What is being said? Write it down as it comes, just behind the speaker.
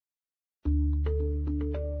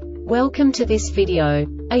Welcome to this video.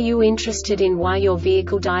 Are you interested in why your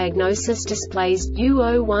vehicle diagnosis displays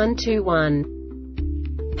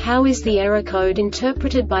U0121? How is the error code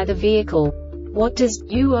interpreted by the vehicle? What does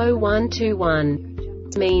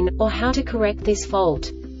U0121 mean, or how to correct this fault?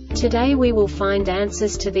 Today we will find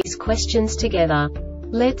answers to these questions together.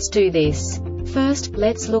 Let's do this. First,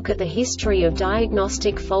 let's look at the history of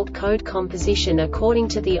diagnostic fault code composition according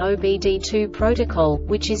to the OBD2 protocol,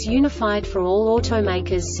 which is unified for all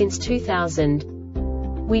automakers since 2000.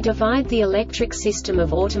 We divide the electric system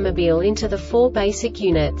of automobile into the four basic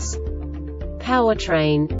units: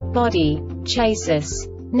 powertrain, body, chassis,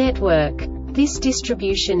 network. This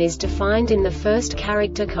distribution is defined in the first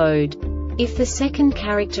character code. If the second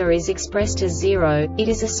character is expressed as 0, it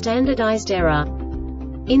is a standardized error.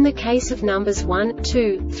 In the case of numbers 1,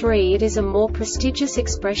 2, 3, it is a more prestigious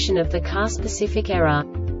expression of the car-specific error.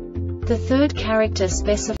 The third character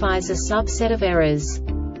specifies a subset of errors.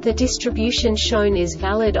 The distribution shown is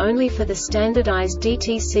valid only for the standardized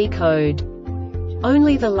DTC code.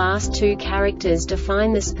 Only the last two characters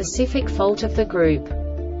define the specific fault of the group.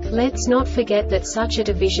 Let's not forget that such a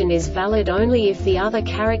division is valid only if the other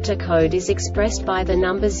character code is expressed by the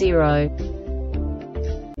number 0.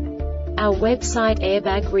 Our website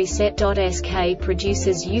airbagreset.sk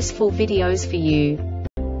produces useful videos for you.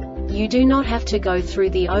 You do not have to go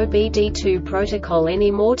through the OBD2 protocol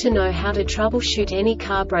anymore to know how to troubleshoot any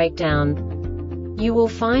car breakdown. You will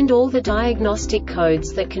find all the diagnostic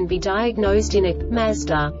codes that can be diagnosed in a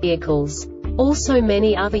Mazda vehicles. Also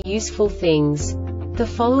many other useful things. The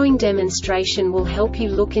following demonstration will help you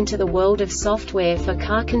look into the world of software for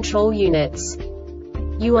car control units.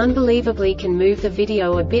 You unbelievably can move the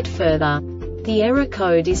video a bit further. The error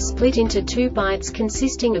code is split into 2 bytes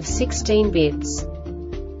consisting of 16 bits.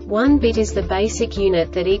 1 bit is the basic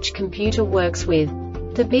unit that each computer works with.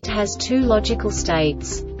 The bit has 2 logical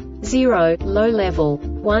states: 0, low level,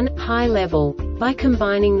 1, high level. By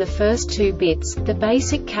combining the first 2 bits, the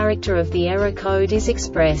basic character of the error code is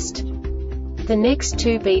expressed. The next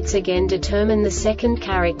 2 beats again determine the second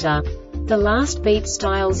character. The last beat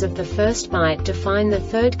styles of the first byte define the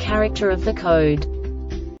third character of the code.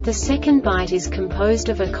 The second byte is composed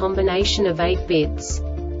of a combination of 8 bits.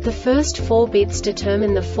 The first 4 bits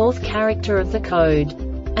determine the fourth character of the code.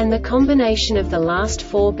 And the combination of the last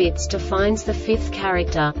 4 bits defines the fifth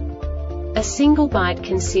character. A single byte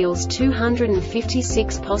conceals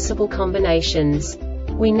 256 possible combinations.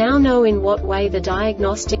 We now know in what way the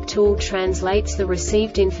diagnostic tool translates the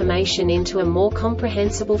received information into a more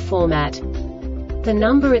comprehensible format. The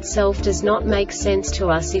number itself does not make sense to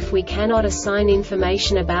us if we cannot assign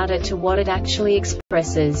information about it to what it actually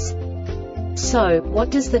expresses. So, what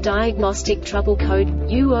does the diagnostic trouble code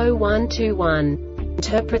U0121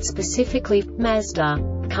 interpret specifically for Mazda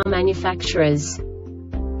car manufacturers?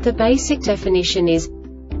 The basic definition is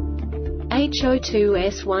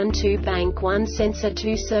H02S12 bank 1 sensor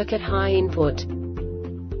 2 circuit high input.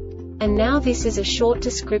 And now this is a short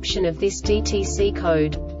description of this DTC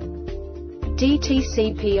code.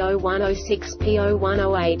 DTC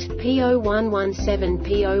P0106-P0108,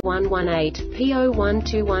 P0117-P0118,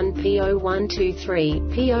 P0121, P0123,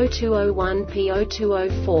 P0201,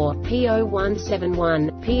 P0204, P0171,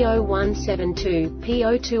 P0172,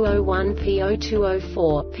 P0201,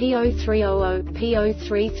 P0204, P0300,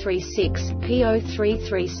 P0336,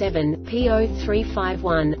 P0337,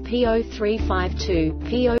 P0351, P0352,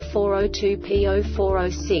 P0402,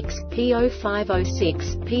 P0406, P0506,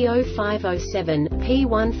 P0507,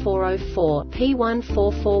 P1404,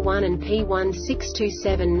 P1441 and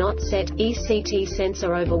P1627 not set, ECT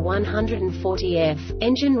sensor over 140 F,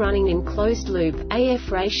 engine running in closed loop,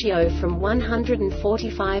 AF ratio from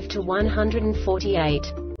 145 to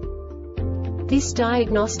 148. This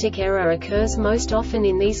diagnostic error occurs most often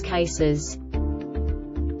in these cases: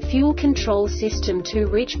 fuel control system too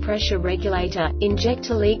rich, pressure regulator,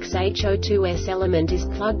 injector leaks, HO2S element is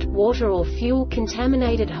plugged, water or fuel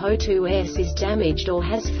contaminated, HO2S is damaged or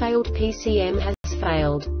has failed, PCM has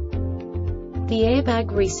failed. The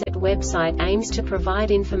Airbag Reset website aims to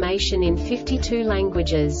provide information in 52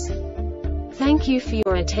 languages. Thank you for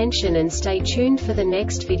your attention and stay tuned for the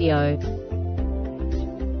next video.